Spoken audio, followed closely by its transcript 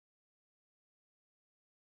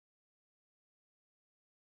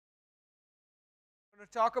going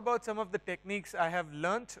to talk about some of the techniques I have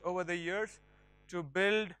learnt over the years to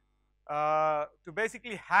build, to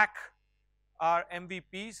basically hack our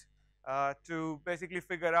MVPs, to basically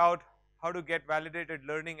figure out how to get validated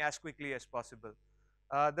learning as quickly as possible.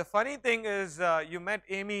 The funny thing is, you met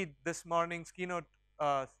Amy this morning's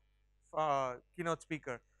uh, keynote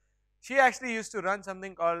speaker. She actually used to run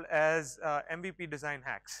something called as MVP design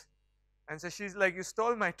hacks. And so she's like, you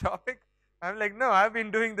stole my topic. I'm like, no, I've been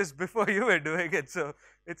doing this before you were doing it. So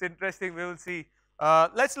it's interesting. We will see.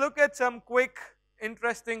 Let's look at some quick,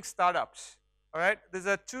 interesting startups. All right. These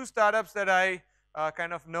are two startups that I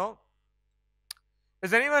kind of know.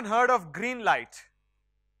 Has anyone heard of Greenlight?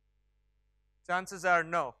 Chances are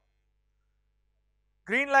no.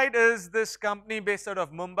 Greenlight is this company based out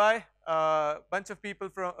of Mumbai. A bunch of people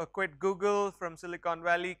from quit Google from Silicon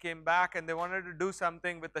Valley, came back, and they wanted to do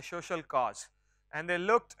something with a social cause. And they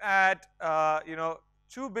looked at,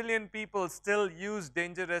 2 billion people still use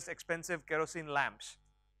dangerous, expensive kerosene lamps.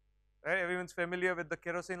 Right? Everyone's familiar with the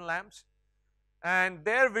kerosene lamps. And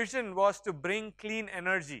their vision was to bring clean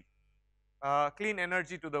energy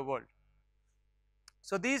to the world.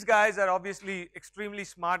 So these guys are obviously extremely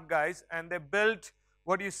smart guys, and they built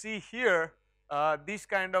what you see here, these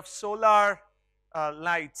kind of solar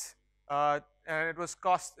lights, and it was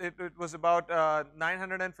about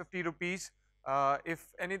 950 rupees.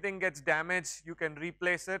 If anything gets damaged, you can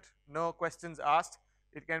replace it, no questions asked.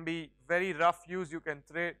 It can be very rough use, you can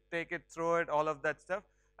take it, throw it, all of that stuff.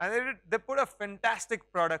 And they put a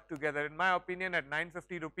fantastic product together. In my opinion, at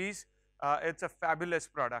 950 rupees, it's a fabulous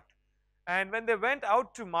product. And when they went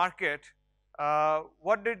out to market,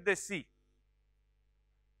 what did they see?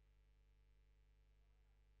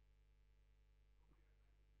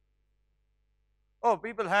 Oh,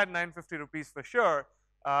 people had 950 rupees for sure,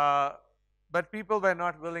 but people were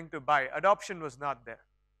not willing to buy. Adoption was not there,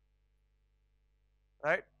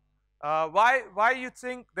 right? Why you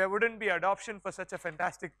think there wouldn't be adoption for such a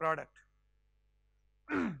fantastic product?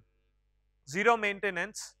 Zero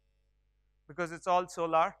maintenance, because it's all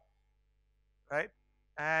solar, right?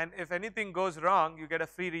 And if anything goes wrong, you get a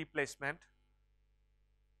free replacement.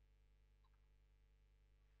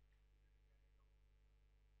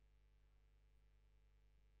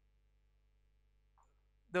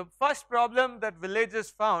 The first problem that villagers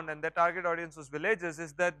found, and their target audience was villagers,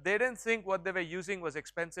 is that they didn't think what they were using was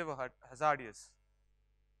expensive or hazardous.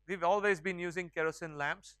 We've always been using kerosene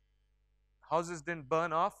lamps. Houses didn't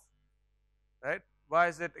burn off, right? Why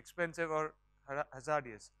is it expensive or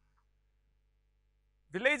hazardous?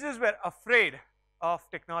 Villagers were afraid of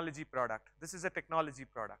technology product. This is a technology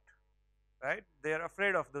product, right? They are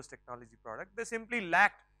afraid of those technology products. They simply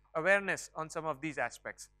lacked awareness on some of these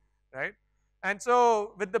aspects, right? And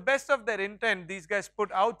so with the best of their intent, these guys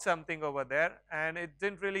put out something over there, and it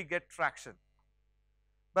didn't really get traction.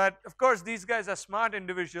 But of course, these guys are smart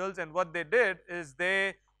individuals, and what they did is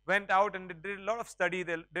they went out and they did a lot of study.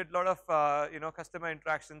 They did a lot of customer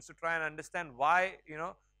interactions to try and understand why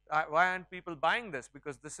why aren't people buying this,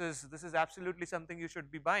 because this is absolutely something you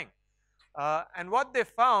should be buying. And what they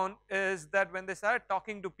found is that when they started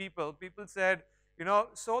talking to people, people said,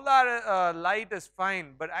 solar light is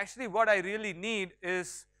fine, but actually what I really need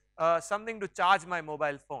is something to charge my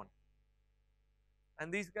mobile phone.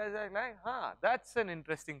 And these guys are like, that's an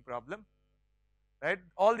interesting problem, right?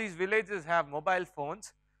 All these villages have mobile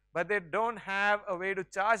phones, but they don't have a way to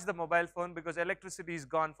charge the mobile phone because electricity is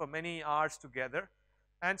gone for many hours together.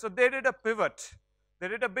 And so they did a pivot. They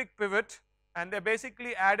did a big pivot, and they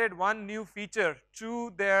basically added one new feature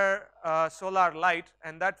to their solar light,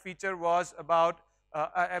 and that feature was about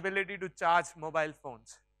ability to charge mobile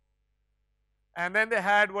phones. And then they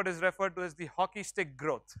had what is referred to as the hockey stick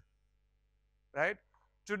growth, right?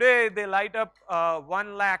 Today they light up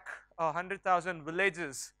 1,100,000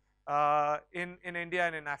 villages in India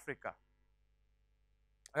and in Africa,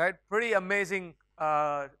 right? Pretty amazing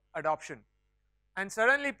adoption. And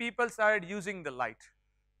suddenly people started using the light.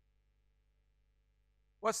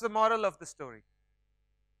 What's the moral of the story?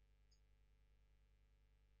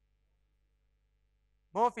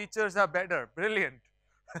 More features are better. Brilliant.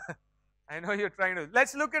 I know you're trying to.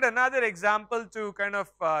 Let's look at another example to kind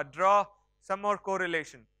of draw some more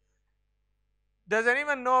correlation. Does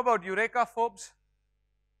anyone know about Eureka Phobes?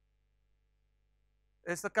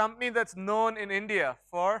 It's the company that's known in India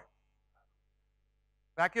for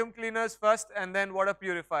vacuum cleaners first and then water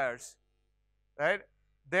purifiers, right?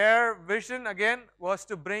 Their vision again was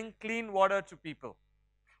to bring clean water to people,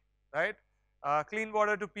 right? Clean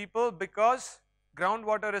water to people because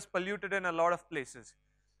groundwater is polluted in a lot of places.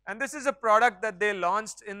 And this is a product that they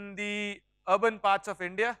launched in the urban parts of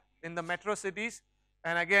India, in the metro cities.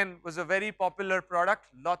 and again was a very popular product,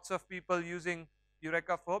 lots of people using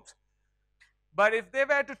Eureka Forbes. But if they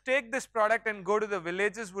were to take this product and go to the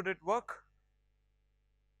villages, would it work?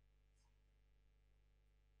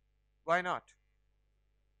 Why not?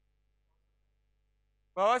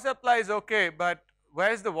 Power supply is okay, but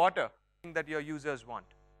where's the water that your users want,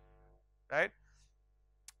 right?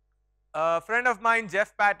 A friend of mine,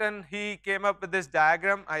 Jeff Patton, he came up with this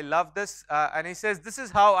diagram. I love this, and he says, this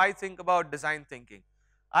is how I think about design thinking.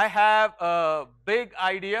 I have a big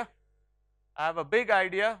idea.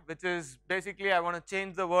 Which is basically I want to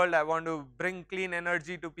change the world, I want to bring clean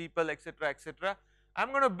energy to people, etc., etc.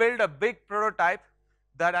 I'm going to build a big prototype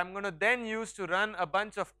that I'm going to then use to run a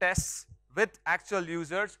bunch of tests with actual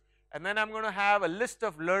users, and then I'm going to have a list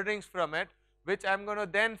of learnings from it, which I'm going to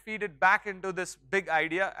then feed it back into this big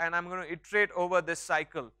idea, and I'm going to iterate over this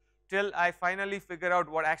cycle till I finally figure out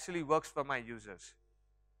what actually works for my users,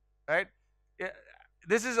 right?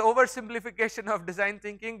 This is oversimplification of design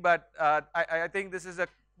thinking, but I think this is a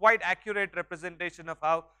quite accurate representation of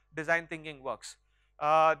how design thinking works.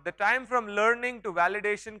 The time from learning to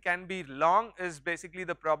validation can be long is basically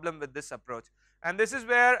the problem with this approach. And this is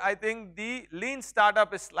where I think the lean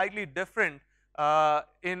startup is slightly different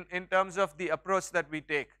in terms of the approach that we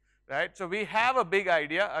take, right? So we have a big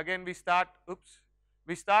idea. Again, we start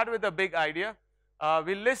with a big idea.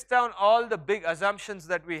 We list down all the big assumptions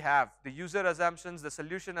that we have, the user assumptions, the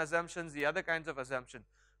solution assumptions, the other kinds of assumptions.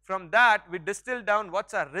 From that, we distill down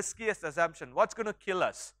what's our riskiest assumption, what's going to kill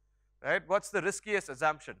us, right? What's the riskiest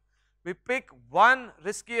assumption? We pick one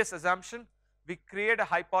riskiest assumption, we create a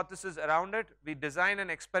hypothesis around it, we design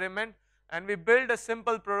an experiment, and we build a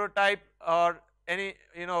simple prototype or any,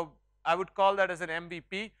 I would call that as an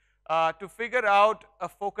MVP to figure out a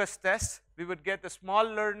focus test. We would get a small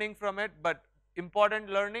learning from it, but important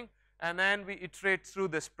learning, and then we iterate through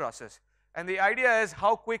this process. And the idea is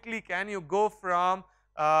how quickly can you go from,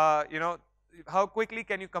 how quickly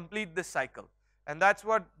can you complete this cycle? And that's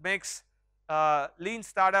what makes lean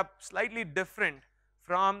startup slightly different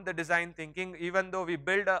from the design thinking, even though we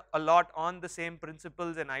build a lot on the same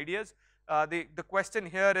principles and ideas. The question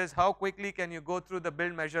here is how quickly can you go through the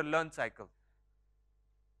build, measure, learn cycle?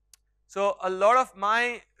 So a lot of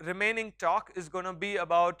my remaining talk is going to be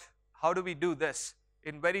about how do we do this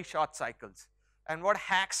in very short cycles, and what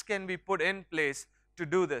hacks can we put in place to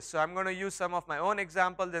do this. So I'm going to use some of my own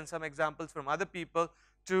examples and some examples from other people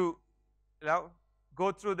to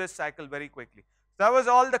go through this cycle very quickly. So that was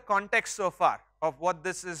all the context so far of what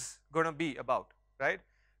this is going to be about, right?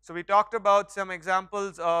 So we talked about some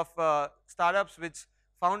examples of startups which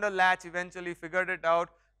found a latch, eventually figured it out.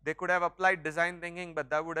 They could have applied design thinking, but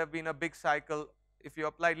that would have been a big cycle. If you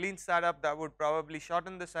applied lean startup, that would probably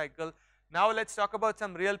shorten the cycle. Now let's talk about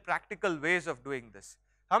some real practical ways of doing this.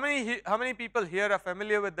 How many people here are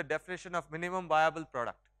familiar with the definition of minimum viable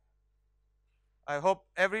product? I hope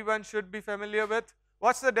everyone should be familiar with.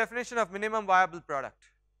 What's the definition of minimum viable product?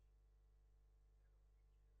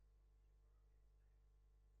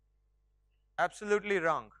 Absolutely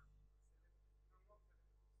wrong.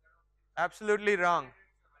 Absolutely wrong.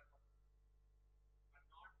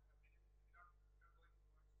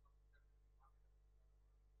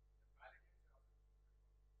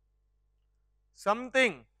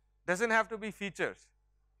 Something doesn't have to be features.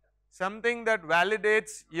 Something that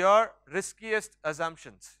validates your riskiest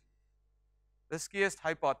assumptions, riskiest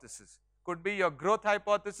hypothesis. Could be your growth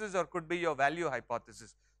hypothesis or could be your value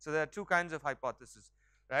hypothesis. So there are two kinds of hypotheses,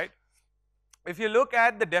 right? If you look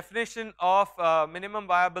at the definition of minimum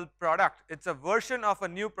viable product, it's a version of a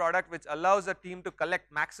new product which allows a team to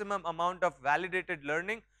collect maximum amount of validated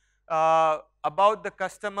learning about the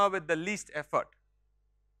customer with the least effort.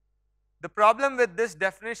 The problem with this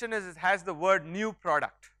definition is it has the word new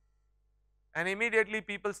product, and immediately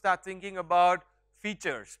people start thinking about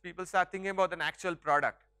features, people start thinking about an actual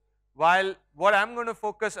product. While what I'm going to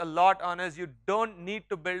focus a lot on is you don't need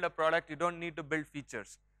to build a product, you don't need to build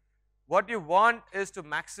features. What you want is to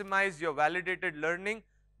maximize your validated learning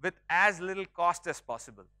with as little cost as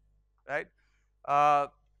possible, right?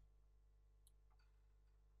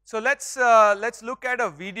 So let's look at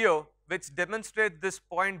a video which demonstrates this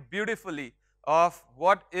point beautifully of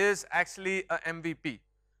what is actually a MVP.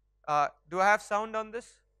 Do I have sound on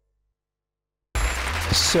this?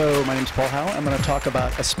 So my name is Paul Howe. I'm going to talk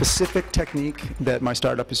about a specific technique that my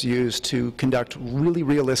startup has used to conduct really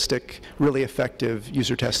realistic, really effective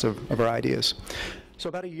user tests of our ideas. So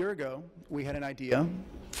about a year ago, we had an idea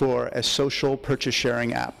for a social purchase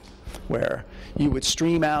sharing app where you would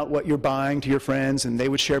stream out what you're buying to your friends, and they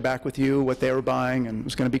would share back with you what they were buying, and it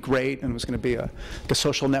was going to be great, and it was going to be a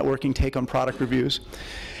social networking take on product reviews.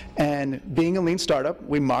 And being a lean startup,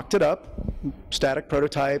 we mocked it up, static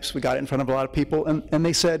prototypes, we got it in front of a lot of people, and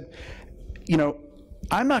they said, you know,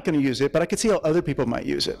 I'm not going to use it, but I could see how other people might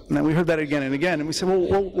use it. And then we heard that again and again, and we said,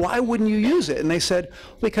 well, why wouldn't you use it? And they said,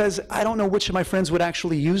 because I don't know which of my friends would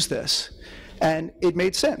actually use this. And it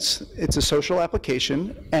made sense. It's a social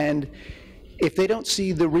application, and if they don't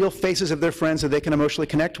see the real faces of their friends that they can emotionally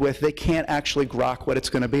connect with, they can't actually grok what it's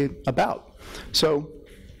going to be about. So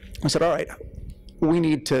I said, all right, we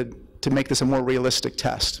need to make this a more realistic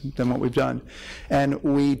test than what we've done. And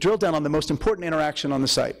we drilled down on the most important interaction on the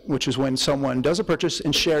site, which is when someone does a purchase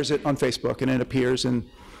and shares it on Facebook, and it appears in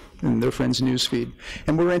their friend's newsfeed.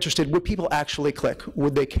 And we were interested, would people actually click?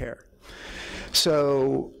 Would they care?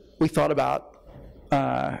 So we thought about,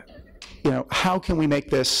 how can we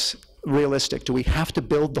make this realistic? Do we have to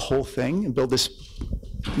build the whole thing and build this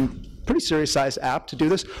pretty serious sized app to do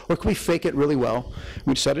this, or can we fake it really well?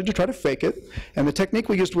 We decided to try to fake it, and the technique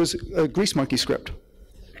we used was a Grease Monkey script.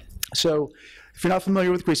 So if you're not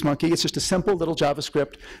familiar with Grease Monkey, it's just a simple little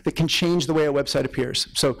JavaScript that can change the way a website appears.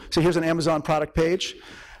 So here's an Amazon product page.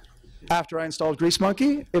 After I installed Grease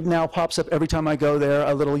Monkey, it now pops up every time I go there,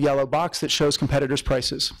 a little yellow box that shows competitors'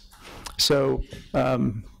 prices. So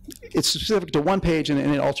it's specific to one page, and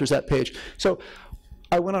it alters that page. So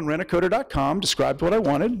I went on rentacoder.com, described what I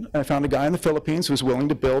wanted, and I found a guy in the Philippines who was willing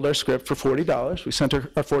to build our script for $40. We sent our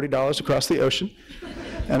 $40 across the ocean,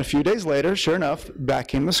 and a few days later, sure enough, back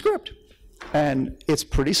came the script. And it's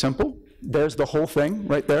pretty simple. There's the whole thing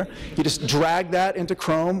right there. You just drag that into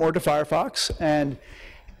Chrome or to Firefox, and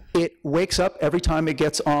it wakes up every time it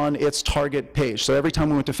gets on its target page. So every time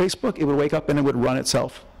we went to Facebook, it would wake up and it would run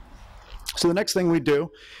itself. So the next thing we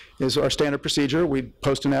do is our standard procedure. We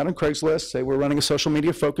post an ad on Craigslist, say we're running a social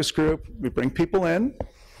media focus group. We bring people in.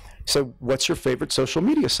 So what's your favorite social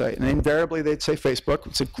media site? And invariably they'd say Facebook.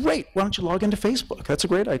 We'd say, great, why don't you log into Facebook? That's a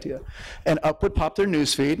great idea. And up would pop their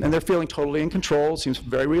newsfeed, and they're feeling totally in control. It seems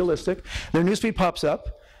very realistic. Their newsfeed pops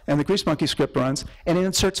up, and the Grease Monkey script runs, and it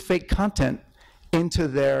inserts fake content into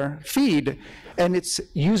their feed, and it's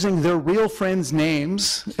using their real friends'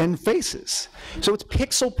 names and faces. So it's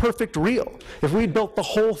pixel perfect real. If we built the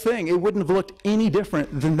whole thing, it wouldn't have looked any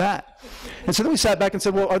different than that. And so then we sat back and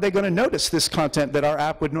said, well, are they going to notice this content that our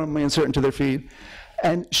app would normally insert into their feed?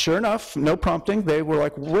 And sure enough, no prompting, they were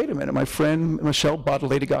like, wait a minute, my friend Michelle bought a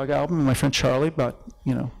Lady Gaga album, and my friend Charlie bought,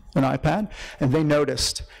 an iPad, and they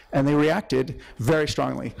noticed, and they reacted very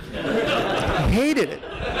strongly. Hated it.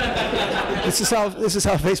 This is how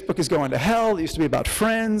Facebook is going to hell. It used to be about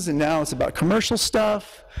friends, and now it's about commercial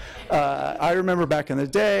stuff. I remember back in the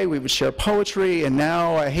day, we would share poetry, and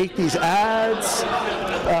now I hate these ads.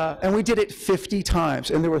 And we did it 50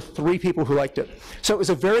 times, and there were 3 people who liked it. So it was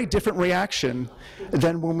a very different reaction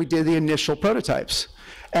than when we did the initial prototypes.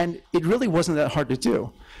 And it really wasn't that hard to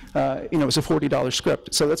do. It was a $40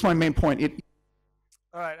 script. So that's my main point.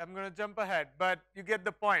 All right, I'm going to jump ahead, but you get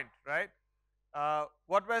the point, right?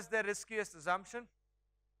 What was their riskiest assumption?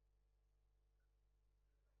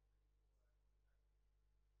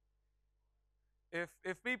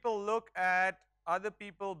 If people look at other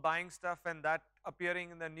people buying stuff and that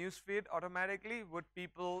appearing in the newsfeed automatically, would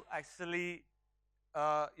people actually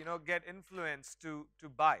get influenced to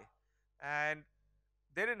buy? And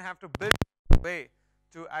they didn't have to build a way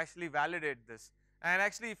to actually validate this. And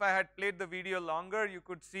actually, if I had played the video longer, you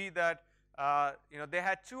could see that they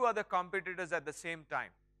had 2 other competitors at the same time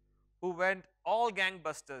who went all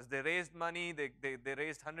gangbusters. They raised money, they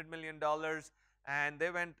raised $100 million, and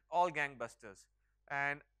they went all gangbusters.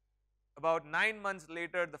 And about 9 months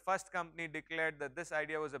later, the first company declared that this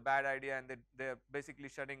idea was a bad idea, and they're basically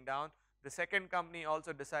shutting down. The second company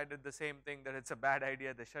also decided the same thing, that it's a bad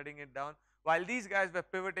idea, they're shutting it down. While these guys were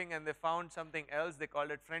pivoting and they found something else, they called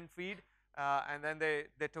it friend feed, and then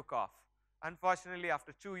they took off. Unfortunately,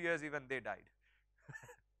 after 2 years, even they died.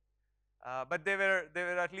 But they were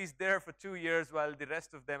at least there for 2 years, while the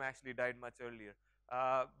rest of them actually died much earlier.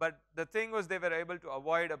 But the thing was, they were able to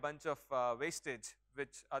avoid a bunch of wastage,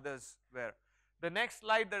 which others were. The next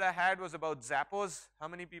slide that I had was about Zappos. How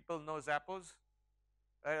many people know Zappos?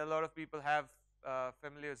 Right, a lot of people have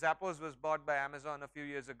familiar. Zappos was bought by Amazon a few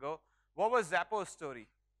years ago. What was Zappos' story?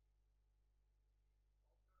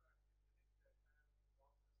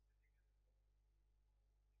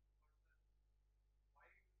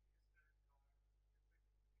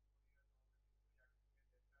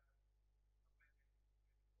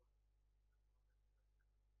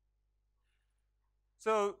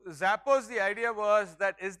 So Zappos, the idea was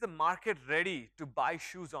that is the market ready to buy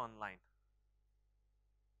shoes online?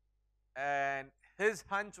 And his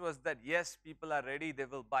hunch was that yes, people are ready, they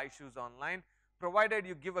will buy shoes online, provided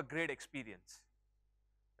you give a great experience,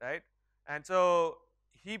 right? And so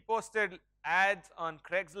he posted ads on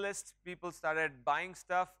Craigslist, people started buying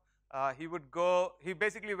stuff. He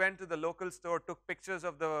basically went to the local store, took pictures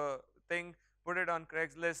of the thing, put it on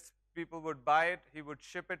Craigslist, people would buy it, he would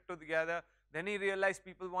ship it together. Then he realized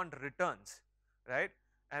people want returns, right?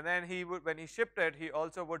 And then when he shipped it, he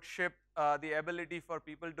also would ship the ability for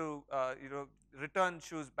people to, return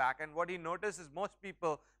shoes back. And what he noticed is most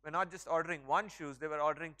people were not just ordering one shoes, they were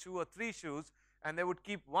ordering 2 or 3 shoes, and they would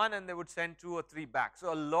keep one and they would send 2 or 3 back.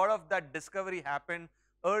 So a lot of that discovery happened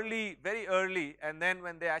early, very early, and then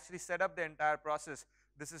when they actually set up the entire process,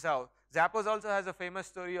 this is how. Zappos also has a famous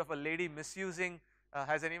story of a lady misusing.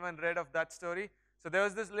 Has anyone read of that story? So there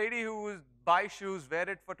was this lady who would buy shoes, wear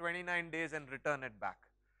it for 29 days and return it back.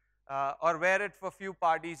 Or wear it for a few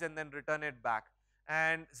parties and then return it back.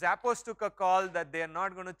 And Zappos took a call that they are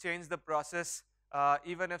not going to change the process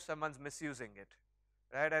even if someone's misusing it.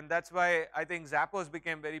 Right? And that's why I think Zappos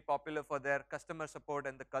became very popular for their customer support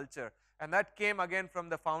and the culture. And that came again from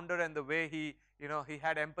the founder and the way he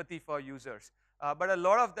had empathy for users. But a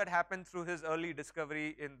lot of that happened through his early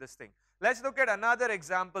discovery in this thing. Let's look at another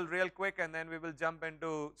example real quick, and then we will jump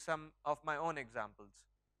into some of my own examples.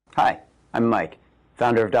 Hi, I'm Mike,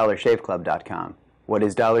 founder of DollarShaveClub.com. What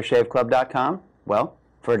is DollarShaveClub.com? Well,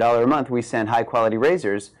 for $1 a month, we send high-quality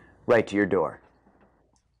razors right to your door.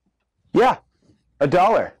 Yeah,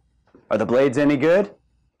 $1. Are the blades any good?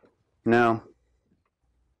 No.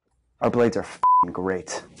 Our blades are f***ing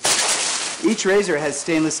great. Each razor has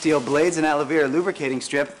stainless steel blades, an aloe vera lubricating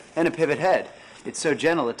strip, and a pivot head. It's so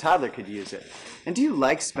gentle a toddler could use it. And do you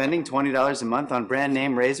like spending $20 a month on brand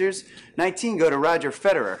name razors? 19 go to Roger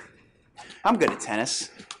Federer. I'm good at tennis.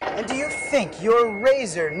 And do you think your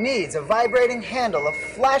razor needs a vibrating handle, a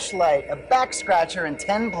flashlight, a back scratcher, and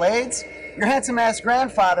 10 blades? Your handsome-ass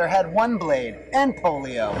grandfather had 1 blade and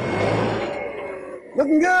polio.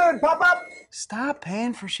 Looking good, pop-up! Stop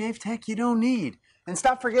paying for shave tech you don't need. And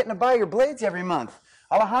stop forgetting to buy your blades every month.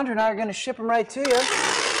 Alejandro and I are going to ship them right to you.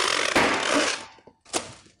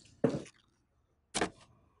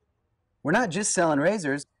 We're not just selling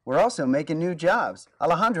razors, we're also making new jobs.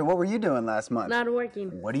 Alejandro, what were you doing last month? Not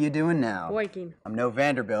working. What are you doing now? Working. I'm no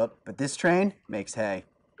Vanderbilt, but this train makes hay.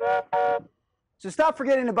 So stop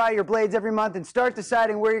forgetting to buy your blades every month and start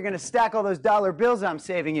deciding where you're going to stack all those dollar bills I'm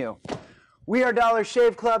saving you. We are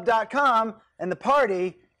DollarShaveClub.com, and the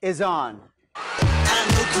party is on. I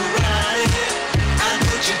look around I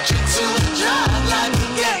put your tricks to the job like a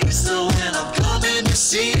gangster when I'm coming to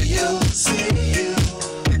see you, see you,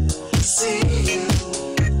 see you,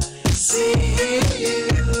 see you.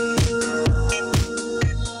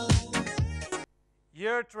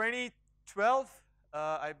 Year 2012,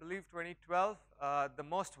 I believe 2012, the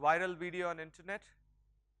most viral video on internet.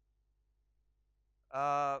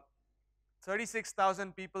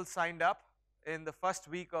 36,000 people signed up in the first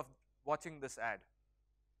week of watching this ad.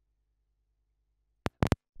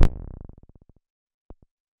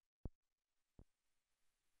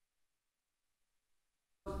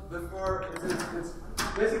 Before, it's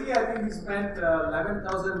basically I think he spent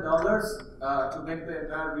 $11,000 to make the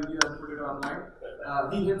entire video and put it online.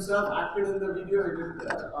 He himself acted in the video. He did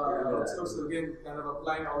so again, kind of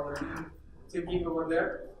applying all the thinking over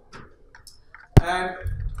there. And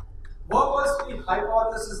what was the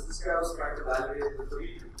hypothesis this guy was trying to validate with the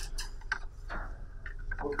video?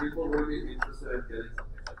 Well, people would be interested in getting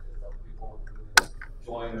something like this. Some people would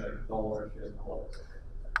join a dollarship club.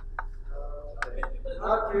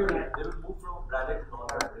 Not really. They would move from branded to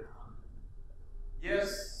non-branded. Yes,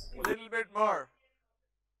 a little bit more.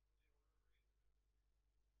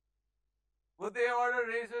 Would they order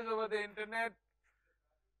razors over the internet?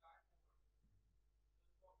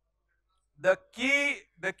 The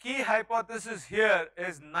key hypothesis here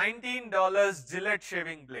is $19 Gillette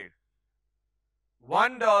shaving blade.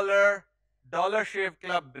 $1 Dollar Shave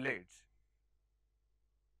Club blades.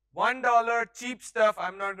 $1 cheap stuff,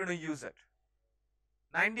 I'm not going to use it.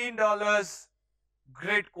 $19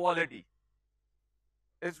 great quality.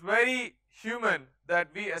 It's very human that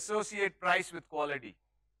we associate price with quality,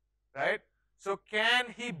 right? So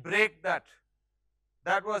can he break that?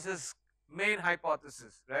 That was his main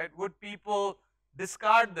hypothesis, right? Would people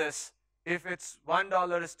discard this if it's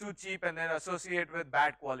 $1 is too cheap and then associate with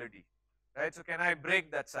bad quality, right? So can I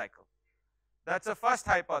break that cycle? That's the first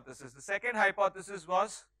hypothesis. The second hypothesis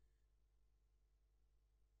was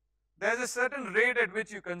there's a certain rate at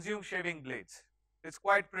which you consume shaving blades. It's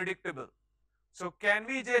quite predictable. So can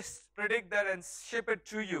we just predict that and ship it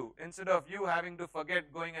to you instead of you having to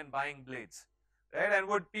forget going and buying blades, right? And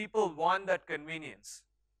would people want that convenience,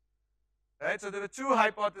 right? So there were two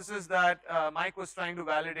hypotheses that Mike was trying to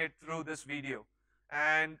validate through this video.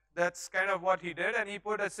 And that's kind of what he did, and he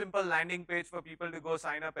put a simple landing page for people to go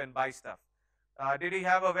sign up and buy stuff. Did he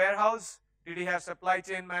have a warehouse? Did he have supply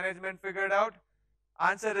chain management figured out?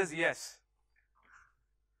 Answer is yes.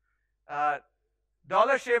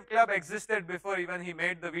 Dollar Shave Club existed before even he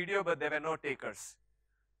made the video, but there were no takers.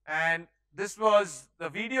 And this was, the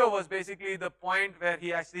video was basically the point where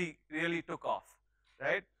he actually really took off,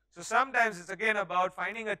 right? So sometimes it's again about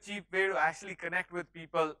finding a cheap way to actually connect with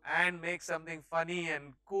people and make something funny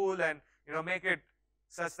and cool and make it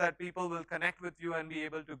such that people will connect with you and be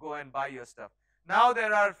able to go and buy your stuff. Now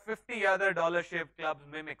there are 50 other Dollar Shave Club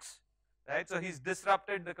mimics, right? So he's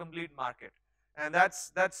disrupted the complete market. And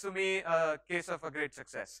that's to me a case of a great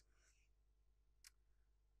success.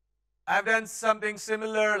 I've done something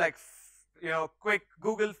similar, like quick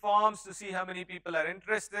Google Forms to see how many people are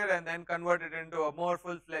interested, and then convert it into a more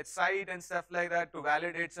full-fledged site and stuff like that to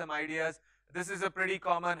validate some ideas. This is a pretty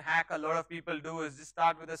common hack a lot of people do, is just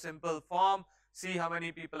start with a simple form, see how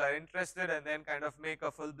many people are interested, and then kind of make a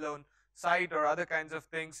full-blown site or other kinds of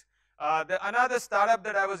things. Another startup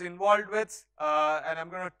that I was involved with, and I'm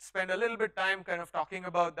going to spend a little bit time kind of talking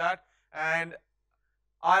about that. And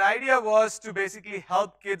our idea was to basically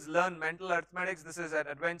help kids learn mental arithmetics. This is at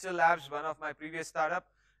Adventure Labs, one of my previous startup.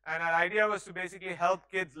 And our idea was to basically help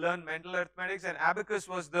kids learn mental arithmetics. And Abacus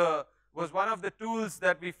was one of the tools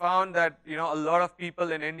that we found that a lot of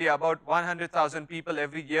people in India, about 100,000 people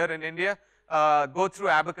every year in India, go through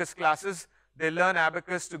Abacus classes. They learn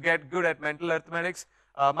Abacus to get good at mental arithmetics.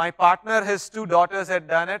 My partner, his two daughters had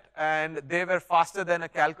done it, and they were faster than a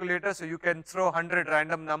calculator. So you can throw 100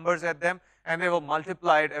 random numbers at them, and they will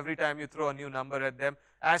multiply it every time you throw a new number at them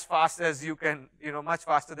as fast as you can, much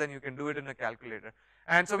faster than you can do it in a calculator.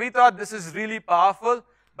 And so we thought this is really powerful,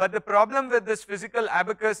 but the problem with this physical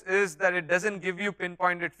abacus is that it doesn't give you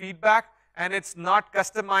pinpointed feedback, and it's not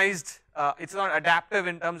customized, it's not adaptive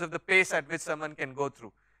in terms of the pace at which someone can go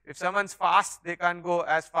through. If someone's fast, they can't go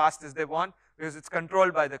as fast as they want because it's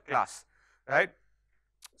controlled by the class, right?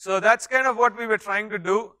 So that's kind of what we were trying to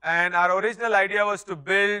do, and our original idea was to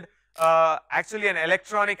build actually an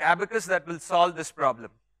electronic abacus that will solve this problem,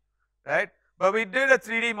 right? But we did a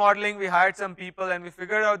 3D modeling, we hired some people, and we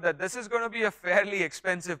figured out that this is going to be a fairly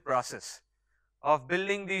expensive process of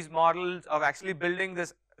building these models, of actually building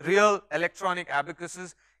this real electronic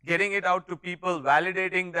abacuses, getting it out to people,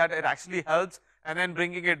 validating that it actually helps, and then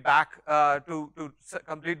bringing it back to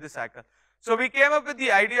complete the cycle. So we came up with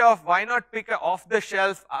the idea of why not pick a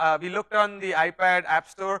off-the-shelf. We looked on the iPad App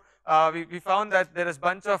Store. We found that there is a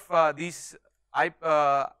bunch of these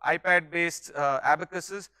iPad-based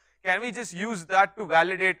abacuses. Can we just use that to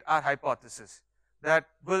validate our hypothesis? That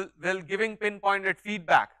will giving pinpointed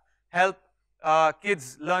feedback help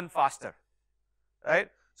kids learn faster, right?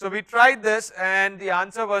 So we tried this, and the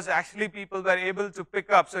answer was actually people were able to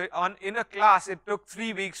pick up. So in a class, it took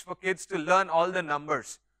 3 weeks for kids to learn all the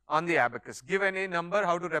numbers on the abacus. Give any number,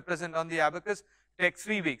 how to represent on the abacus, take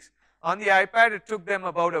 3 weeks. On the iPad, it took them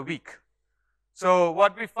about a week. So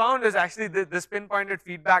what we found is actually this pinpointed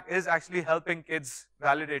feedback is actually helping kids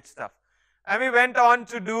validate stuff. And we went on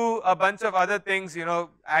to do a bunch of other things,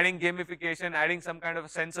 adding gamification, adding some kind of a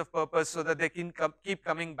sense of purpose so that they can keep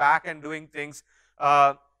coming back and doing things.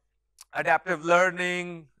 Adaptive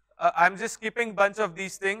learning. I'm just skipping a bunch of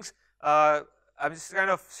these things. I'm just kind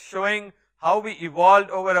of showing how we evolved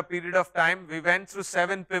over a period of time. We went through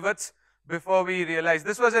 7 pivots before we realized.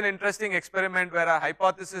 This was an interesting experiment where our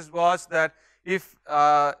hypothesis was that if,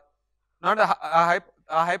 not a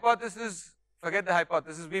hypothesis, forget the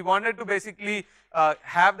hypothesis, we wanted to basically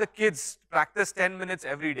have the kids practice 10 minutes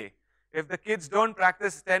every day. If the kids don't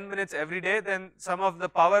practice 10 minutes every day, then some of the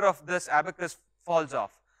power of this abacus falls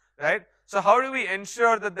off, right? So how do we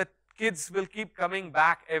ensure that the kids will keep coming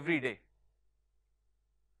back every day?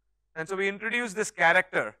 And so we introduced this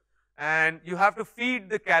character, and you have to feed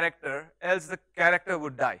the character, else the character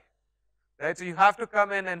would die, right? So you have to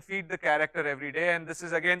come in and feed the character every day, and this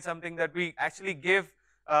is again something that we actually give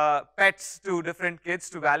pets to different kids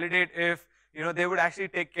to validate if they would actually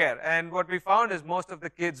take care. And what we found is most of the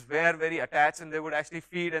kids were very attached, and they would actually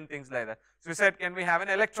feed and things like that. So we said, can we have an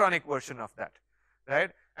electronic version of that,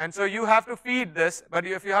 right? And so you have to feed this, but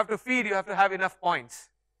if you have to feed, you have to have enough points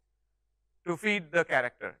to feed the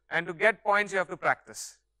character. And to get points, you have to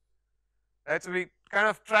practice, right? So we kind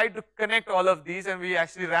of tried to connect all of these, and we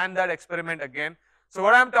actually ran that experiment again. So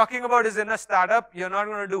what I'm talking about is in a startup, you're not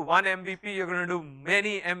going to do one MVP, you're going to do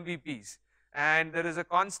many MVPs. and there is a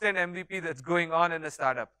constant MVP that's going on in a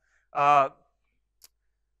startup.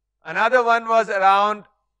 Another one was around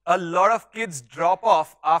a lot of kids drop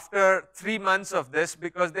off after 3 months of this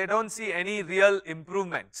because they don't see any real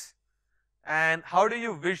improvements. And how do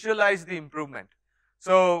you visualize the improvement?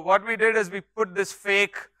 So what we did is we put this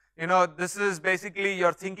fake, this is basically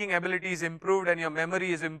your thinking ability is improved and your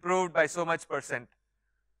memory is improved by so much %.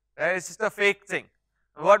 Right? It's just a fake thing.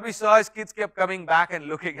 And what we saw is kids kept coming back and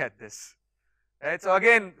looking at this. Right? So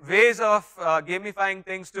again, ways of gamifying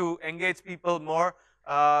things to engage people more.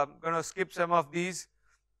 I'm going to skip some of these.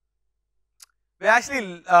 We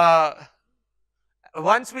actually,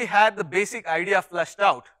 once we had the basic idea flushed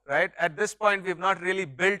out, right, at this point we've not really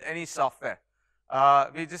built any software.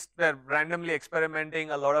 We just were randomly experimenting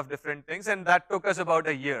a lot of different things, and that took us about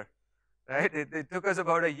a year, right? It took us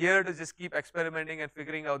about a year to just keep experimenting and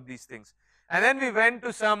figuring out these things. And then we went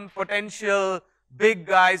to some potential big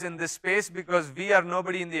guys in this space because we are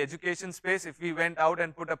nobody in the education space. If we went out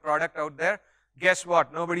and put a product out there, guess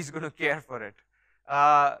what? Nobody's going to care for it,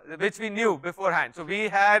 which we knew beforehand. So we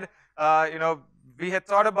had, we had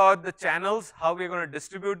thought about the channels, how we're going to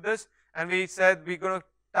distribute this, and we said we're going to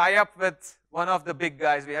tie up with one of the big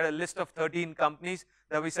guys. We had a list of 13 companies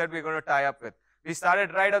that we said we're going to tie up with. We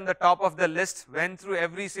started right on the top of the list, went through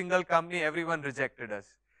every single company, everyone rejected us.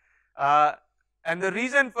 And the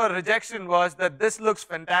reason for rejection was that this looks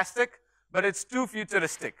fantastic, but it's too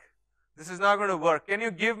futuristic. This is not going to work. Can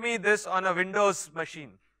you give me this on a Windows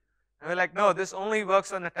machine? And we're like, no, this only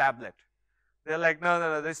works on a tablet. They're like,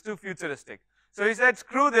 no, this is too futuristic. So he said,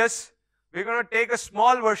 screw this. We're going to take a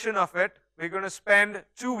small version of it. We're going to spend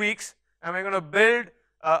 2 weeks, and we're going to build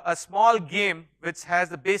a small game which has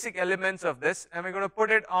the basic elements of this, and we're going to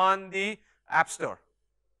put it on the App Store.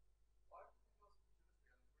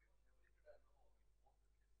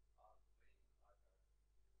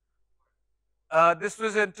 This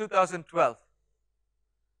was in 2012,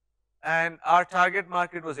 and our target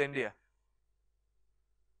market was India.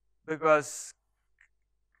 Because,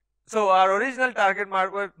 so our original target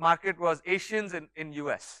market was Asians in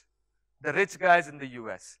US, the rich guys in the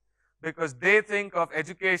US, because they think of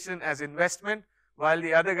education as investment, while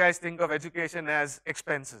the other guys think of education as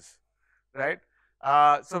expenses, right?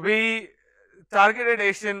 So we targeted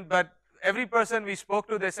Asian, but every person we spoke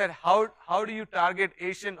to, they said, how do you target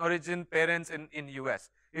Asian origin parents in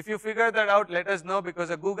US? If you figure that out, let us know,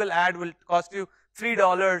 because a Google ad will cost you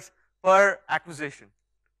 $3 per acquisition,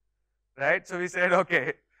 right? So we said,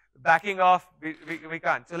 okay, backing off, we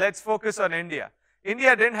can't. So let's focus on India.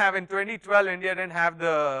 India didn't have, in 2012, India didn't have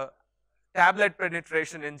the tablet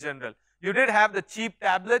penetration in general. You did have the cheap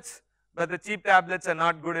tablets, but the cheap tablets are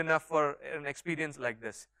not good enough for an experience like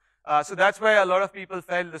this. So that's why a lot of people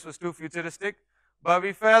felt this was too futuristic. But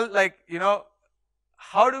we felt like,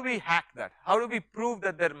 how do we hack that? How do we prove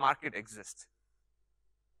that their market exists?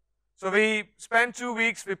 So we spent 2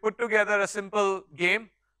 weeks, we put together a simple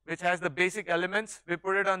game which has the basic elements. We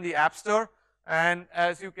put it on the App Store, and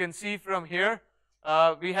as you can see from here,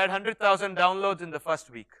 we had 100,000 downloads in the first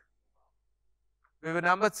week. We were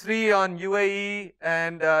number 3 on UAE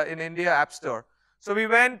and in India App Store. So we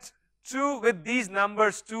went with these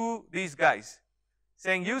numbers to these guys,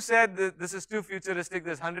 saying, you said that this is too futuristic,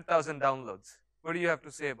 there's 100,000 downloads. What do you have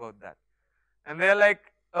to say about that? And they're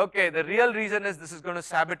like, okay, the real reason is this is going to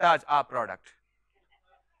sabotage our product.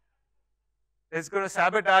 It's going to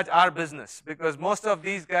sabotage our business, because most of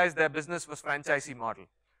these guys, their business was franchisee model.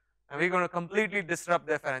 And we're going to completely disrupt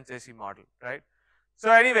their franchisee model, right? So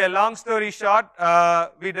anyway, long story short,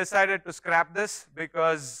 we decided to scrap this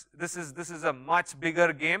because this is a much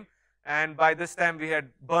bigger game. And by this time, we had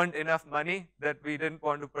burned enough money that we didn't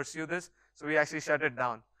want to pursue this. So we actually shut it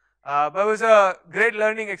down. But it was a great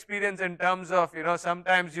learning experience in terms of,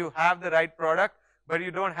 sometimes you have the right product, but you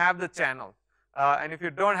don't have the channel. And if you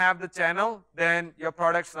don't have the channel, then your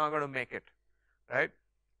product's not going to make it, right?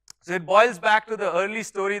 So it boils back to the early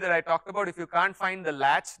story that I talked about. If you can't find the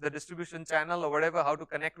latch, the distribution channel or whatever, how to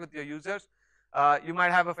connect with your users, you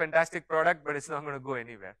might have a fantastic product, but it's not going to go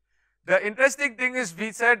anywhere. The interesting thing is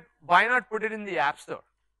we said, why not put it in the App Store?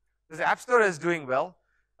 Because the App Store is doing well.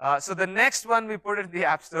 So the next one we put in the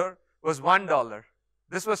App Store was $1.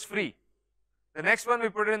 This was free. The next one we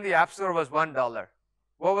put in the App Store was $1.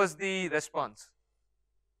 What was the response?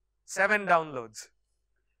 7 downloads.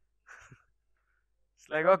 It's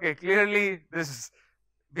like, okay, clearly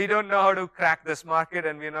we don't know how to crack this market,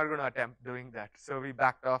 and we're not going to attempt doing that. So we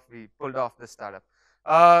backed off, we pulled off the startup.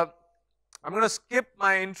 I'm going to skip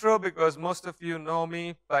my intro because most of you know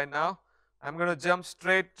me by now. I'm going to jump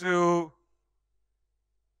straight to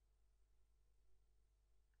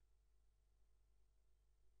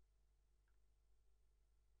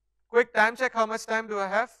quick time check. How much time do I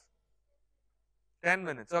have? 10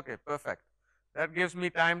 minutes. Okay, perfect. That gives me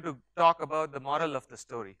time to talk about the moral of the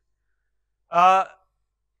story.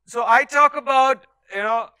 So I talk about,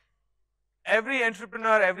 every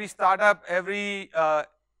entrepreneur, every startup, every,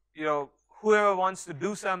 whoever wants to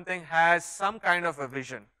do something has some kind of a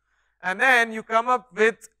vision. And then you come up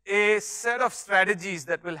with a set of strategies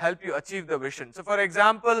that will help you achieve the vision. So for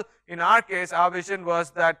example, in our case, our vision was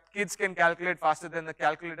that kids can calculate faster than the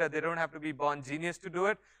calculator. They don't have to be born genius to do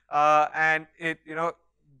it. And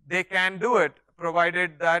they can do it,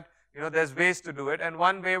 provided that there's ways to do it. And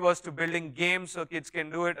one way was to building games so kids can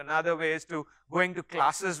do it. Another way is to going to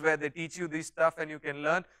classes where they teach you this stuff and you can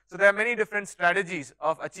learn. So there are many different strategies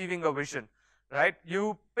of achieving a vision, right?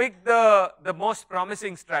 You pick the most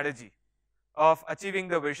promising strategy of achieving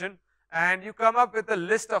the vision, and you come up with a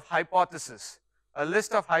list of hypotheses,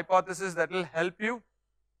 that will help you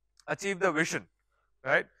achieve the vision,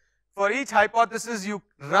 right? For each hypothesis, you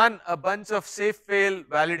run a bunch of safe-fail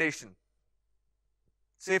validation,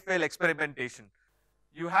 safe-fail experimentation.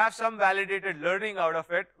 You have some validated learning out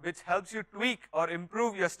of it, which helps you tweak or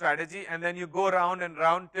improve your strategy, and then you go round and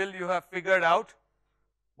round till you have figured out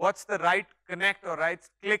what's the right connect or right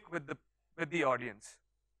click with the audience.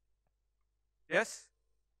 Yes?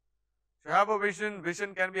 If you have a vision,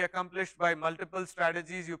 vision can be accomplished by multiple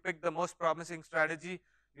strategies. You pick the most promising strategy.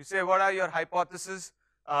 You say, what are your hypotheses?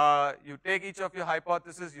 You take each of your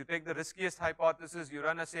hypotheses, you take the riskiest hypothesis, you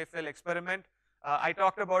run a safe-fail experiment. I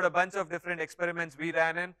talked about a bunch of different experiments we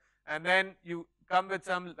ran in, and then you come with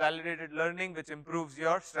some validated learning which improves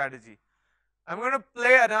your strategy. I'm going to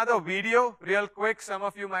play another video real quick. Some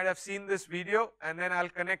of you might have seen this video, and then I'll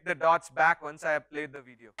connect the dots back once I have played the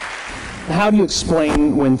video. How do you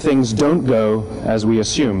explain when things don't go as we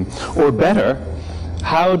assume? Or better,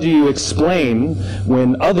 how do you explain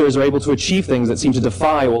when others are able to achieve things that seem to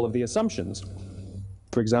defy all of the assumptions?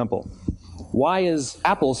 For example, why is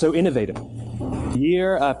Apple so innovative?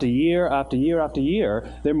 Year after year after year after year,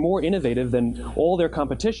 they're more innovative than all their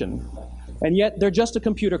competition. And yet, they're just a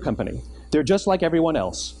computer company. They're just like everyone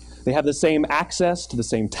else. They have the same access to the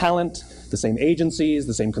same talent, the same agencies,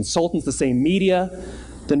 the same consultants, the same media.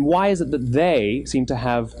 Then why is it that they seem to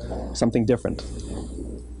have something different?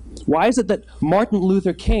 Why is it that Martin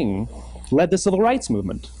Luther King led the civil rights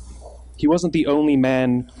movement? He wasn't the only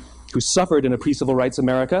man who suffered in a pre-civil rights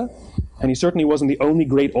America, and he certainly wasn't the only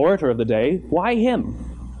great orator of the day. Why him?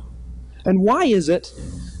 And why is it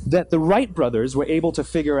that the Wright brothers were able to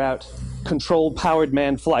figure out controlled powered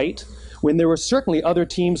manned flight when there were certainly other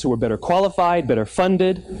teams who were better qualified, better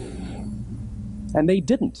funded, and they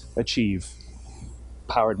didn't achieve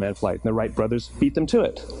powered manned flight, and the Wright brothers beat them to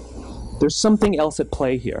it? There's something else at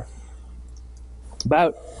play here.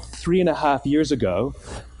 About 3.5 years ago,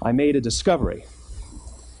 I made a discovery,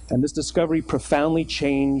 and this discovery profoundly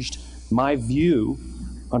changed my view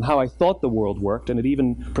on how I thought the world worked, and it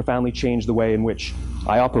even profoundly changed the way in which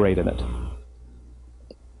I operate in it.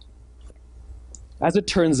 As it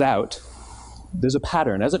turns out, there's a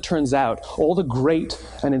pattern. As it turns out, all the great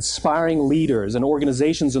and inspiring leaders and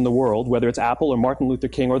organizations in the world, whether it's Apple or Martin Luther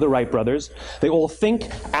King or the Wright brothers, they all think,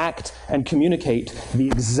 act, and communicate the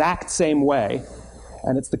exact same way,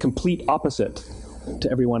 and it's the complete opposite to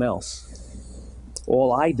everyone else.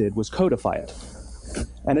 All I did was codify it.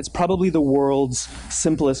 And it's probably the world's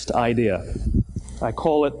simplest idea. I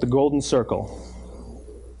call it the golden circle.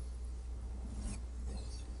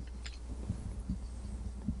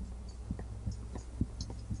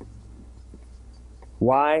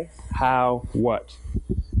 Why, how, what?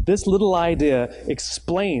 This little idea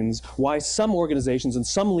explains why some organizations and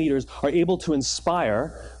some leaders are able to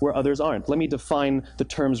inspire where others aren't. Let me define the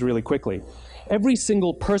terms really quickly. Every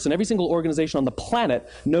single person, every single organization on the planet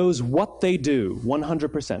knows what they do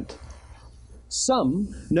 100%.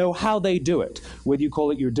 Some know how they do it, whether you call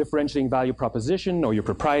it your differentiating value proposition or your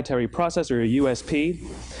proprietary process or your USP.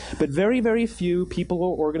 But very, very few people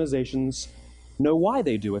or organizations know why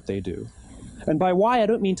they do what they do. And by why, I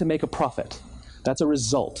don't mean to make a profit. That's a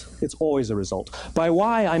result. It's always a result. By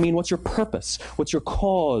why, I mean what's your purpose? What's your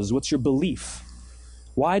cause? What's your belief?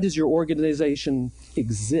 Why does your organization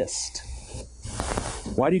exist?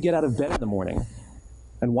 Why do you get out of bed in the morning?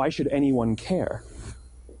 And why should anyone care?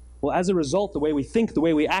 Well, as a result, the way we think, the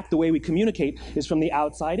way we act, the way we communicate is from the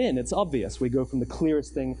outside in. It's obvious. We go from the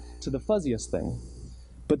clearest thing to the fuzziest thing.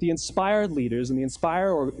 But the inspired leaders and the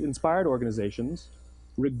inspired organizations,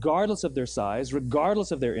 regardless of their size,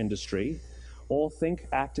 regardless of their industry, all think,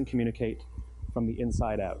 act, and communicate from the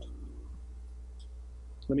inside out.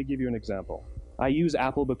 Let me give you an example. I use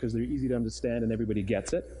Apple because they're easy to understand and everybody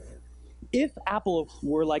gets it. If Apple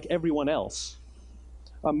were like everyone else,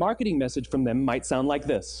 A marketing message from them might sound like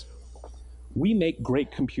this: we make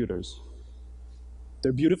great computers.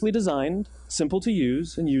 They're beautifully designed, simple to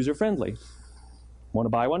use, and user-friendly. Want to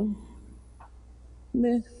buy one?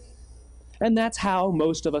 Meh. And that's how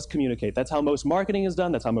most of us communicate. That's how most marketing is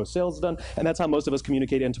done, that's how most sales is done, and that's how most of us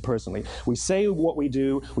communicate interpersonally. We say what we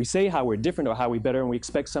do, we say how we're different or how we're better, and we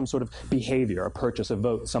expect some sort of behavior, a purchase, a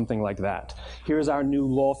vote, something like that. Here's our new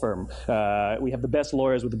law firm. We have the best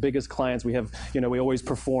lawyers with the biggest clients. We have, we always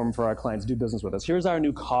perform for our clients, do business with us. Here's our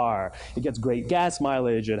new car. It gets great gas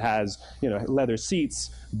mileage. It has, leather seats.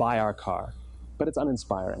 Buy our car. But it's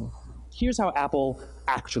uninspiring. Here's how Apple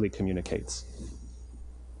actually communicates.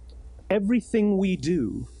 Everything we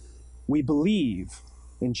do, we believe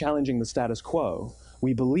in challenging the status quo.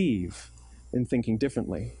 We believe in thinking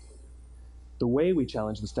differently. The way we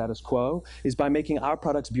challenge the status quo is by making our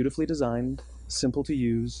products beautifully designed, simple to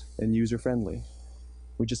use, and user-friendly.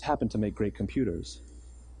 We just happen to make great computers.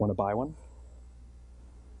 Want to buy one?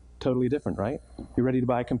 Totally different, right? You're ready to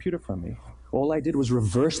buy a computer from me. All I did was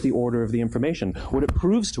reverse the order of the information. What it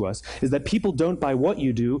proves to us is that people don't buy what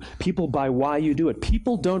you do, people buy why you do it.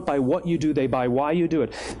 People don't buy what you do, they buy why you do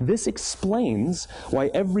it. This explains why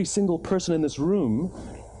every single person in this room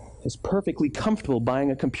is perfectly comfortable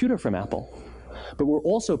buying a computer from Apple. But we're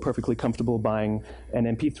also perfectly comfortable buying an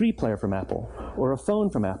MP3 player from Apple, or a phone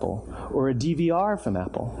from Apple, or a DVR from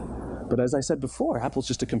Apple. But as I said before, Apple's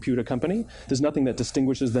just a computer company. There's nothing that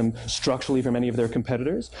distinguishes them structurally from any of their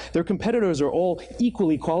competitors. Their competitors are all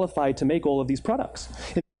equally qualified to make all of these products.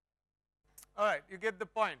 All right, you get the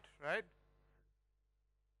point, right?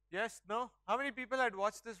 Yes, no? How many people had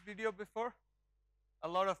watched this video before? A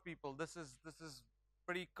lot of people. This is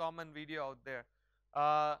pretty common video out there.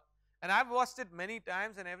 And I've watched it many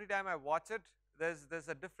times, and every time I watch it, there's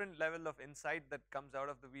a different level of insight that comes out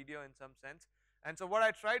of the video in some sense. And so what I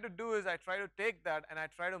try to do is I try to take that and I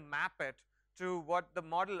try to map it to what the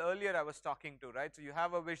model earlier I was talking to, right? So you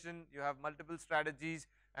have a vision, you have multiple strategies,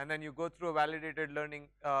 and then you go through a validated learning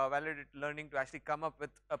to actually come up with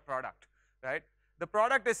a product, right? The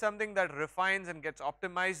product is something that refines and gets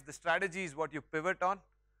optimized. The strategy is what you pivot on,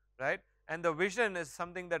 right? And the vision is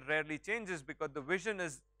something that rarely changes because the vision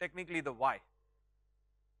is technically the why.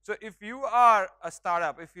 So if you are a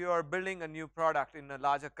startup, if you are building a new product in a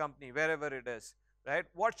larger company, wherever it is, right,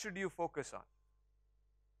 what should you focus on?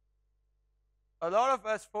 A lot of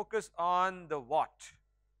us focus on the what.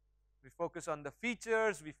 We focus on the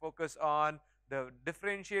features, we focus on the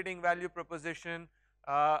differentiating value proposition,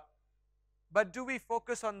 but do we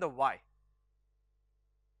focus on the why?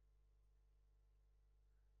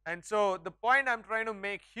 And so the point I'm trying to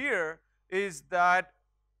make here is that,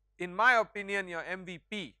 in my opinion, your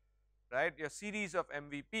MVP, right, your series of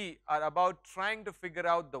MVP are about trying to figure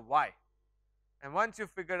out the why. And once you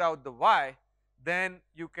figure out the why, then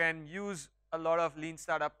you can use a lot of lean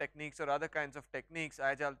startup techniques or other kinds of techniques,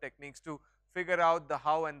 agile techniques, to figure out the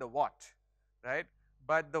how and the what, right?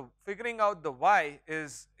 But the figuring out the why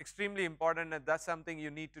is extremely important, and that's something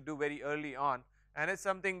you need to do very early on. And it's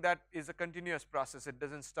something that is a continuous process. It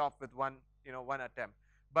doesn't stop with one attempt.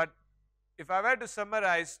 But if I were to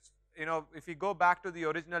summarize, if we go back to the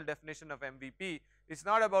original definition of MVP, it's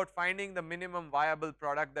not about finding the minimum viable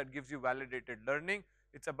product that gives you validated learning.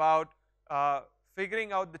 It's about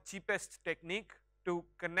figuring out the cheapest technique to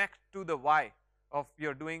connect to the why of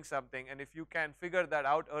you're doing something. And if you can figure that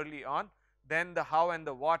out early on, then the how and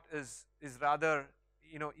the what is rather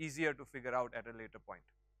easier to figure out at a later point,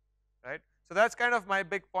 right? So that's kind of my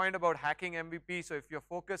big point about hacking MVP. So if your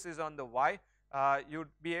focus is on the why, you'd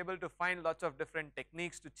be able to find lots of different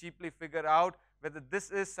techniques to cheaply figure out whether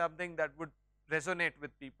this is something that would resonate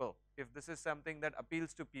with people, if this is something that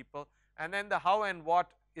appeals to people, and then the how and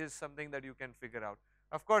what is something that you can figure out.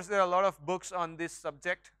 Of course, there are a lot of books on this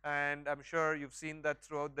subject, and I'm sure you've seen that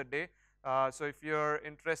throughout the day. So if you're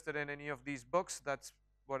interested in any of these books, that's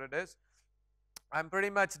what it is. I'm pretty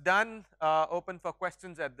much done, open for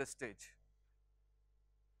questions at this stage.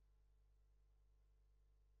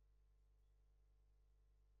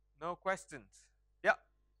 No questions? Yeah.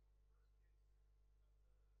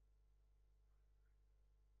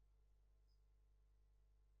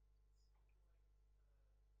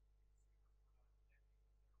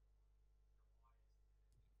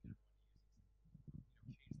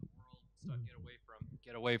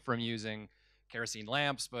 Get away from using kerosene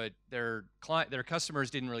lamps, but their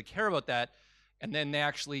customers didn't really care about that. And then they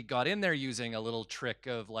actually got in there using a little trick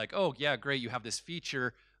of like, oh yeah, great, you have this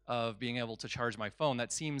feature of being able to charge my phone.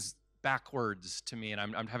 That seems backwards to me, and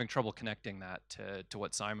I'm having trouble connecting that to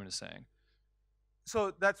what Simon is saying.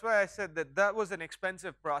 So that's why I said that was an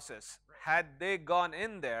expensive process. had they gone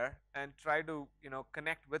in there and try to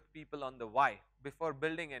connect with people on the why before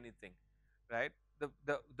building anything, right?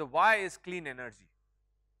 The why is clean energy,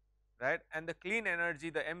 right? And the clean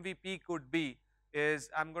energy, the MVP could be is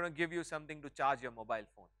I'm going to give you something to charge your mobile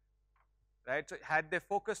phone, right? So had they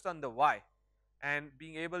focused on the why and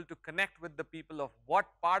being able to connect with the people of what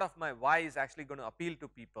part of my why is actually going to appeal to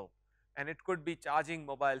people, and it could be charging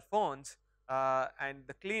mobile phones, and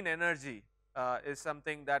the clean energy is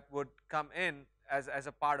something that would come in as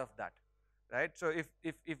a part of that, right? So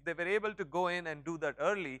if they were able to go in and do that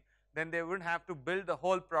early, then they wouldn't have to build the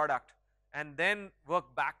whole product and then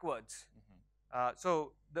work backwards.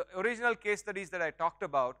 So the original case studies that I talked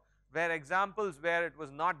about were examples where it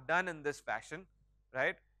was not done in this fashion,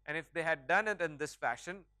 right? And if they had done it in this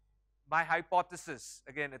fashion, my hypothesis,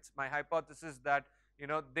 again, it's my hypothesis that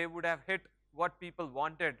they would have hit what people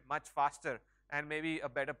wanted much faster and maybe a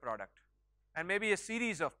better product, and maybe a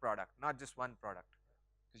series of product, not just one product.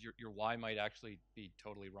 Because your why might actually be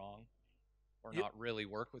totally wrong, or You- not really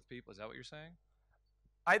work with people. Is that what you're saying?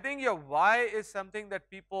 I think your why is something that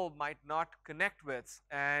people might not connect with,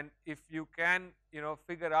 and if you can,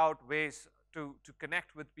 figure out ways to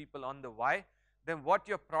connect with people on the why, then what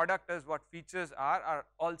your product is, what features are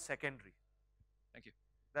all secondary. Thank you.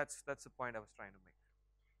 That's the point I was trying to make.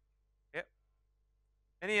 Yeah.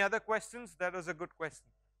 Any other questions? That was a good question.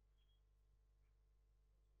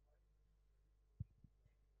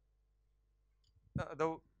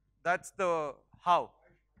 That's the how.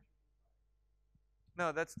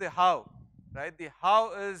 No, that's the how, right? The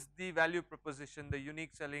how is the value proposition, the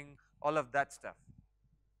unique selling, all of that stuff,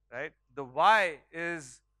 right? The why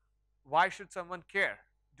is why should someone care?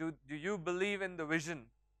 Do you believe in the vision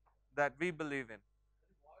that we believe in?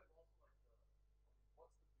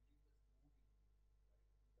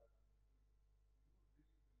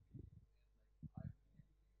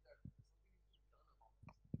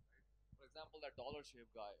 For example, that dollar shave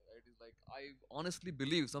guy, right? Is like, I honestly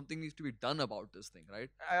believe something needs to be done about this thing, right?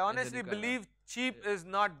 I And then honestly you kinda- believe cheap Yeah. is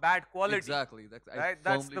not bad quality. Exactly. I Right?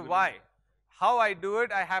 That's firmly the believe why. that. How I do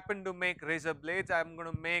it, I happen to make razor blades, I'm going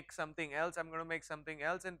to make something else, I'm going to make something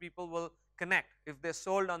else, and people will connect if they're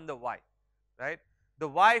sold on the why, right? The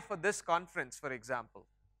why for this conference, for example,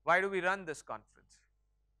 why do we run this conference?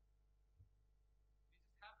 We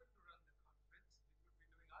just happen to run the conference. We could be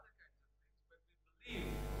doing other kinds of things, but we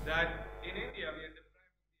believe that in India we are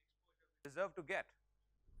deprived of the exposure we deserve to get,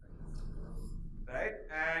 right?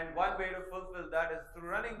 And one way to fulfill that is through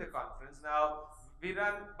running the conference. Now, we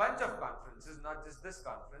run a bunch of conferences, not just this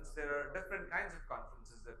conference. There are different kinds of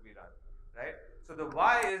conferences that we run, right? So the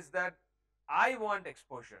why is that I want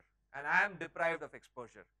exposure and I am deprived of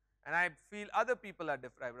exposure. And I feel other people are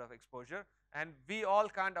deprived of exposure, and we all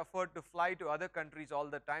can't afford to fly to other countries all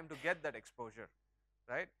the time to get that exposure,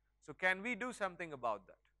 right? So can we do something about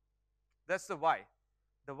that? That's the why.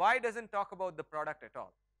 The why doesn't talk about the product at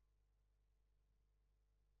all.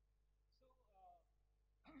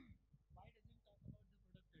 Why doesn't talk about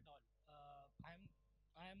the product at all?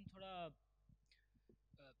 I am thoda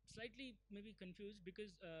slightly maybe confused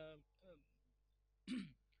because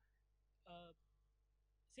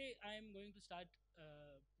say I am going to start.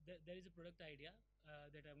 There is a product idea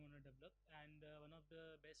that I want to develop, and one of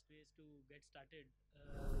the best ways to get started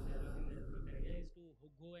developing that product idea is to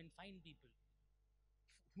go and find people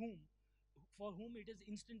whom for whom it is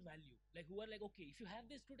instant value, like who are like, okay, if you have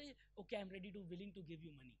this today, okay, I'm ready to willing to give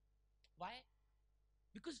you money. Why?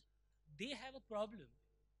 Because they have a problem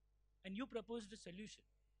and you proposed a solution.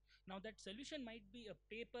 Now that solution might be a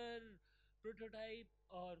paper, prototype,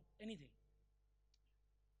 or anything,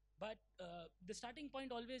 but the starting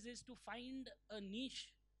point always is to find a niche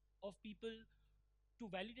of people to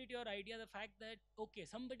validate your idea, the fact that okay,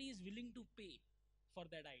 somebody is willing to pay for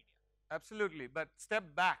that idea. Absolutely, but step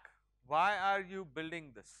back. Why are you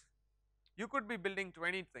building this? You could be building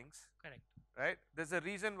 20 things, Correct. right? There's a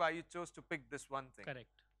reason why you chose to pick this one thing. Correct.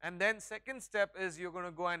 And then second step is you're going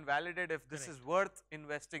to go and validate if this Correct. is worth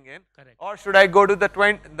investing in. Correct. Or should I go to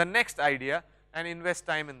the next idea and invest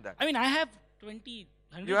time in that? I mean, I have 20,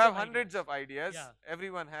 hundreds You have of hundreds ideas. of ideas. Yeah.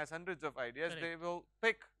 Everyone has hundreds of ideas. Correct. They will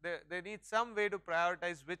pick. They need some way to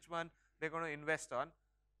prioritize which one they're going to invest on,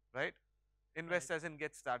 right? Invest as in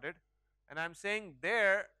get started. And I'm saying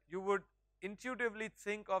there you would intuitively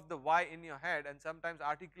think of the why in your head, and sometimes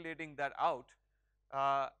articulating that out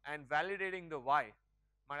and validating the why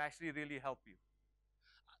might actually really help you.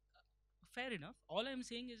 Fair enough. All I'm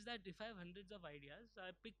saying is that if I have hundreds of ideas,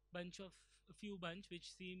 I pick a few bunch which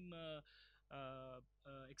seem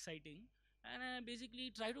exciting, and I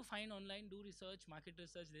basically try to find online, do research, market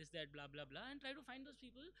research, this, that, blah, blah, blah, and try to find those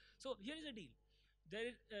people. So here is a deal.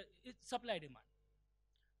 there it's supply demand.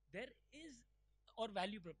 There is or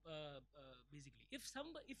value basically. If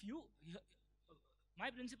you my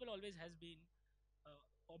principle always has been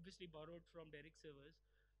obviously borrowed from Derek Sivers.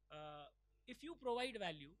 If you provide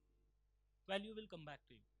value, value will come back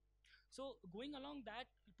to you. So going along that,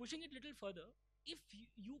 pushing it little further, if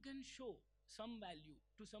you can show some value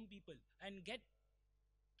to some people and get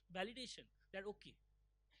validation that okay,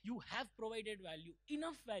 you have provided value,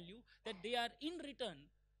 enough value that they are in return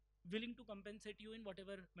willing to compensate you in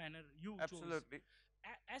whatever manner you chose. Absolutely.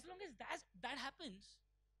 As long as that happens,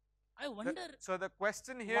 I wonder So the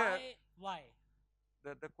question here, why.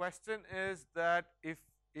 the question is that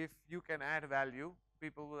if you can add value,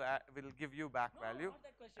 people will give you back No, value, not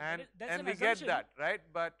that question. and That's and an we get assumption. that, right?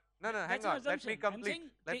 But no, hang That's an on. Let me assumption. I'm complete. saying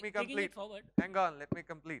Let me taking complete. it forward. Hang on. Let me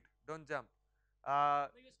complete. Don't jump. No,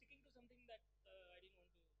 you're sticking to something that I didn't want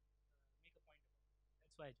to make a point about.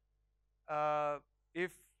 That's why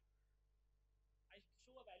If I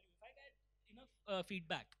show a value. If I get enough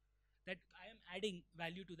feedback that I am adding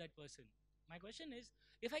value to that person, my question is,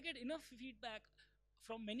 if I get enough feedback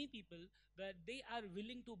from many people that they are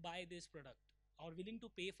willing to buy this product or willing to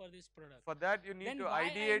pay for this product, for that you need then to why I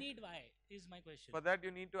ideate. need why is my question. For that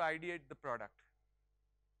you need to ideate the product,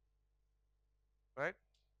 right?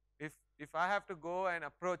 If I have to go and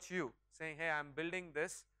approach you saying, hey, I'm building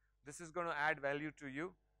this, this is going to add value to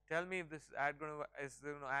you, tell me if this is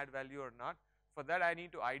going to add value or not. For that I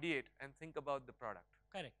need to ideate and think about the product.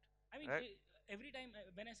 Correct. I mean, Right. Every time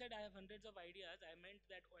when I said I have hundreds of ideas, I meant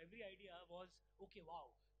that every idea was okay.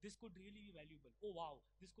 Wow, this could really be valuable. Oh wow,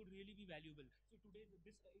 this could really be valuable. So today,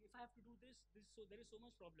 this if I have to do this, so there is so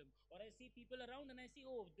much problem. Or I see people around and I see,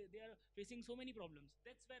 oh, they are facing so many problems.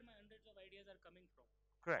 That's where my hundreds of ideas are coming from.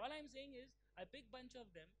 Correct. All I'm saying is I pick bunch of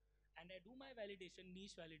them and I do my validation,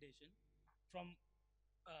 niche validation from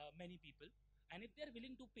many people, and if they are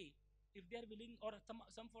willing to pay, if they are willing, or some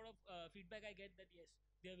sort of feedback I get that yes,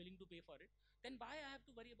 they are willing to pay for it, then why I have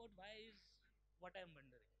to worry about why is what I'm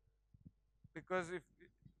wondering. Because if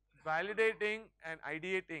validating and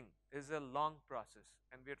ideating is a long process,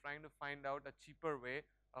 and we are trying to find out a cheaper way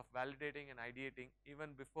of validating and ideating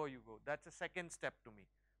even before you go. That's a second step to me.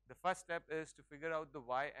 The first step is to figure out the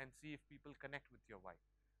why and see if people connect with your why.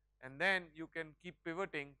 And then you can keep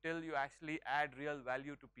pivoting till you actually add real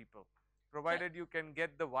value to people, provided you can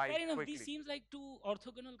get the why Fair enough. quickly. These seems like two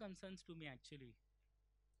orthogonal concerns to me actually.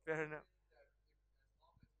 Fair enough.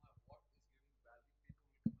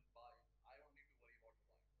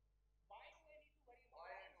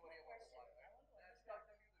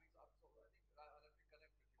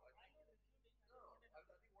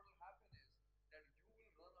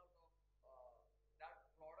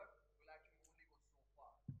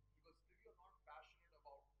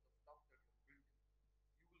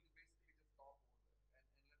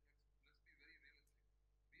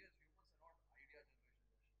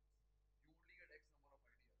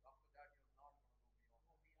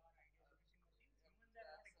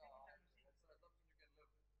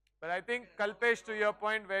 But I think, Kalpesh, to your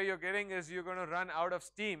point, where you're getting is you're going to run out of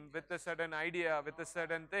steam with a certain idea, with a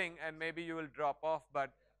certain thing, and maybe you will drop off.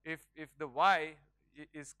 But if the why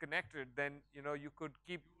is connected, then you could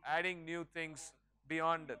keep adding new things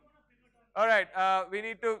beyond it. All right, we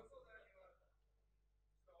need to.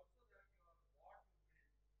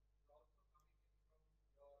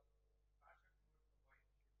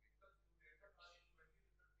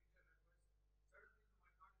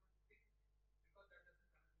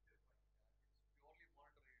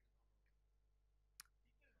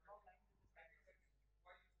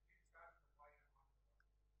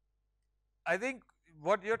 I think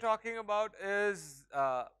what you're talking about is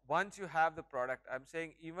once you have the product, I'm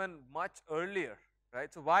saying even much earlier,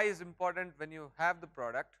 right? So why is important when you have the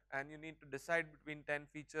product and you need to decide between 10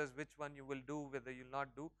 features which one you will do, whether you'll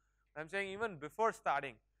not do. I'm saying even before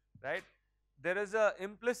starting, right? There is a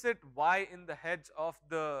implicit why in the heads of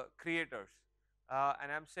the creators.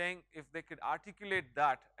 And I'm saying if they could articulate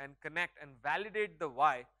that and connect and validate the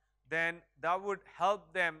why, then that would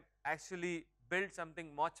help them actually build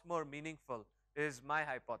something much more meaningful, is my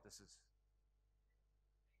hypothesis.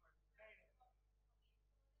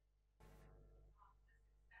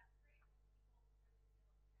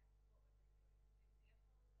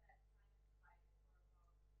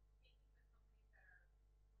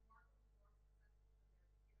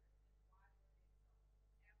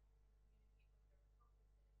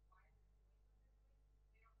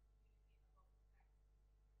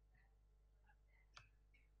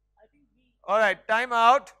 All right, time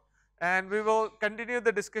out, and we will continue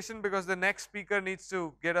the discussion because the next speaker needs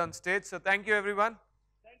to get on stage. So thank you, everyone.